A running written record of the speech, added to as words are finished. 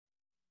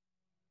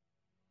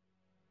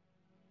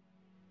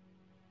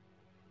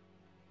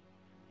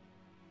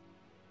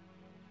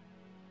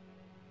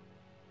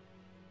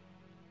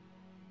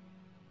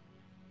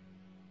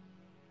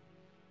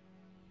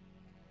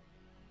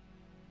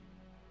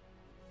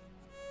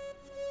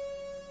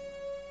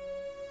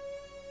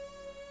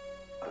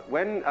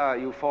when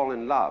you fall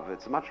in love,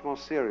 it's a much more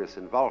serious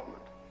involvement.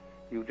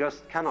 You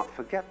just cannot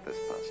forget this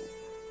person.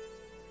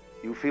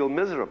 You feel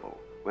miserable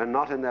when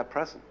not in their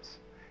presence.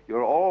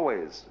 You're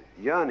always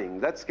yearning,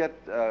 let's get,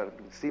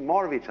 see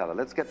more of each other,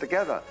 let's get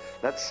together,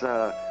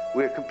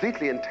 we're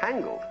completely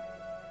entangled.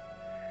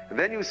 And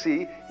then you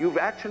see, you've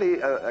actually,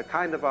 a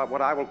kind of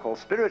what I will call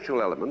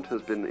spiritual element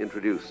has been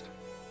introduced.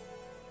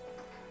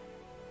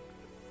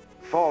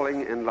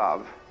 Falling in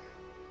love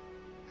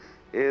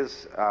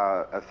is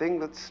a thing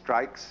that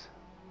strikes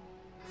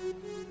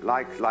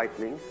like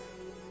lightning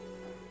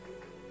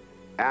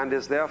and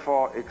is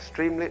therefore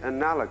extremely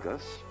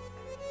analogous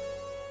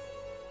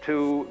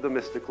to the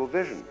mystical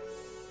vision.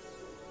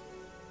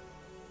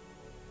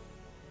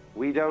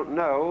 We don't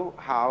know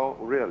how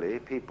really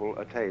people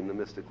attain the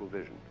mystical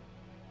vision.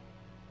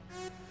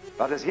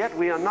 But as yet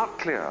we are not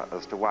clear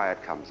as to why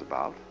it comes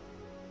about.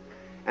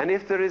 And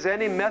if there is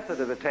any method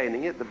of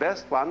attaining it, the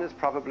best one is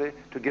probably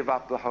to give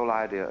up the whole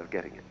idea of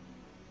getting it.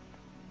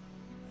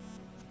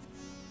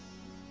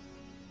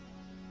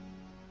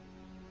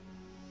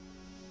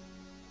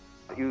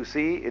 You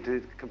see, it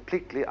is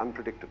completely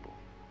unpredictable.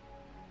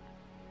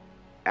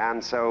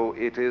 And so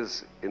it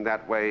is, in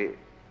that way,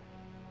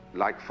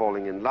 like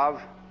falling in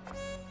love,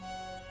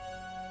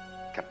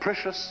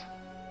 capricious,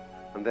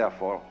 and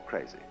therefore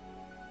crazy.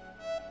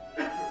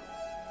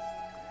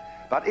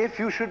 But if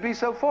you should be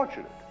so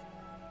fortunate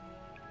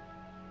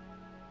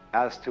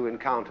as to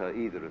encounter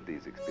either of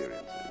these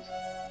experiences,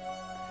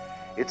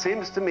 it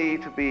seems to me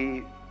to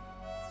be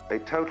a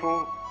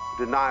total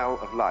denial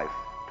of life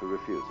to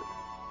refuse it.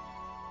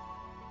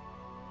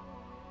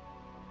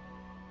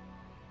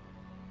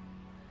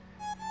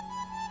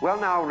 Well,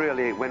 now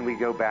really, when we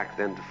go back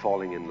then to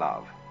falling in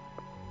love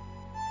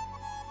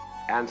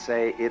and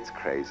say it's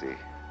crazy,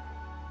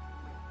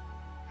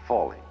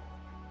 falling,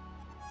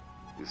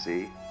 you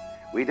see,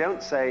 we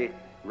don't say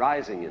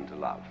rising into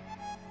love.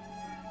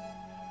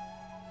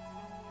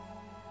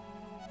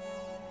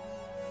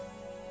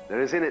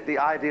 There is in it the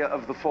idea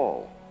of the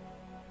fall.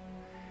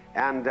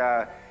 And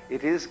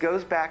it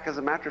goes back, as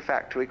a matter of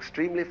fact, to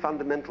extremely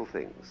fundamental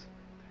things.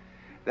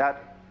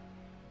 That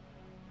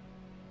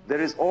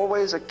there is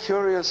always a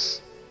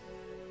curious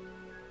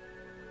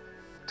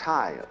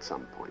tie at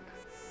some point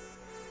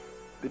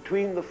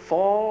between the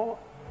fall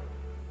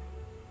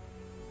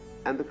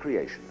and the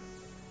creation.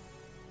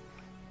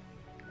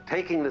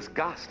 Taking this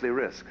ghastly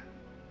risk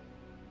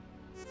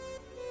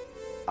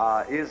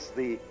is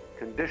the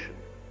condition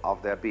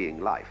of there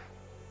being life.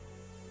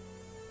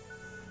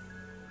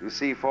 You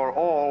see, for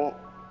all,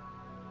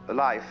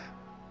 life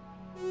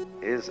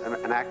is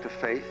an act of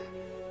faith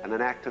and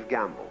an act of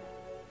gamble.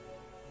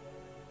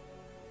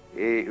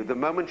 The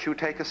moment you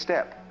take a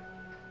step,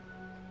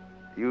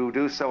 you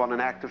do so on an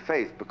act of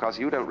faith because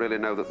you don't really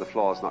know that the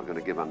floor is not going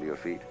to give under your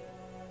feet.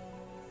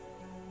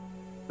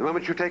 The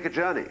moment you take a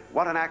journey,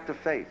 what an act of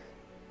faith.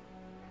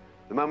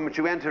 The moment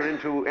you enter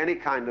into any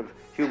kind of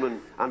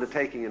human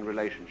undertaking and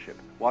relationship,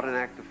 what an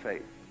act of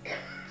faith.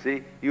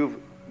 See, you've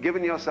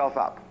given yourself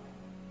up.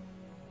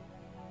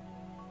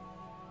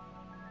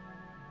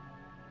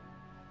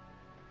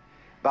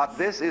 But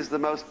this is the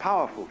most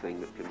powerful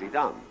thing that can be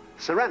done.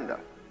 Surrender.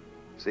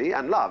 See,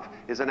 and love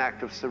is an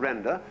act of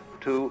surrender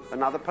to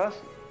another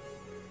person.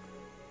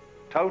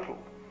 Total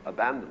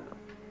abandonment.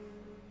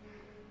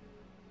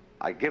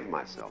 I give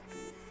myself to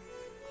you.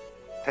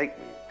 Take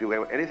me, do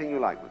anything you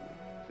like with me,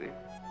 see?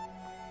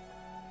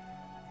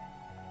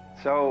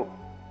 So,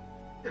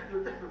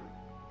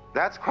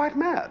 that's quite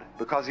mad,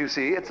 because you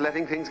see, it's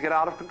letting things get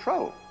out of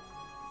control.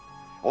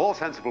 All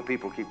sensible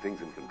people keep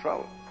things in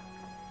control.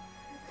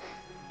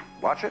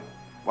 Watch it,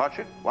 watch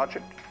it, watch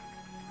it.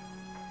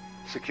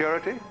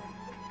 Security,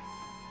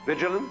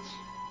 vigilance,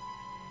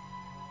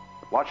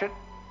 watch it.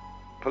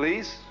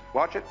 Police,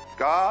 watch it.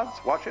 Guards,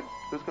 watch it.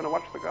 Who's going to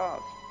watch the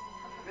guards?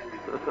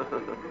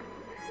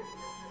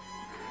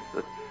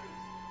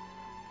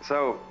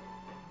 So,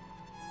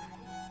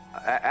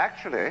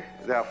 actually,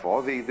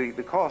 therefore,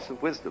 the course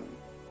of wisdom,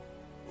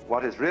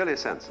 what is really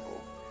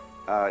sensible,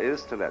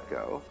 is to let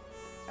go,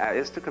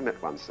 is to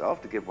commit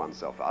oneself, to give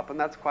oneself up, and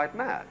that's quite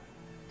mad.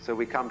 So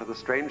we come to the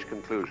strange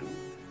conclusion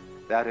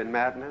that in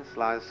madness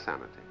lies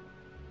sanity.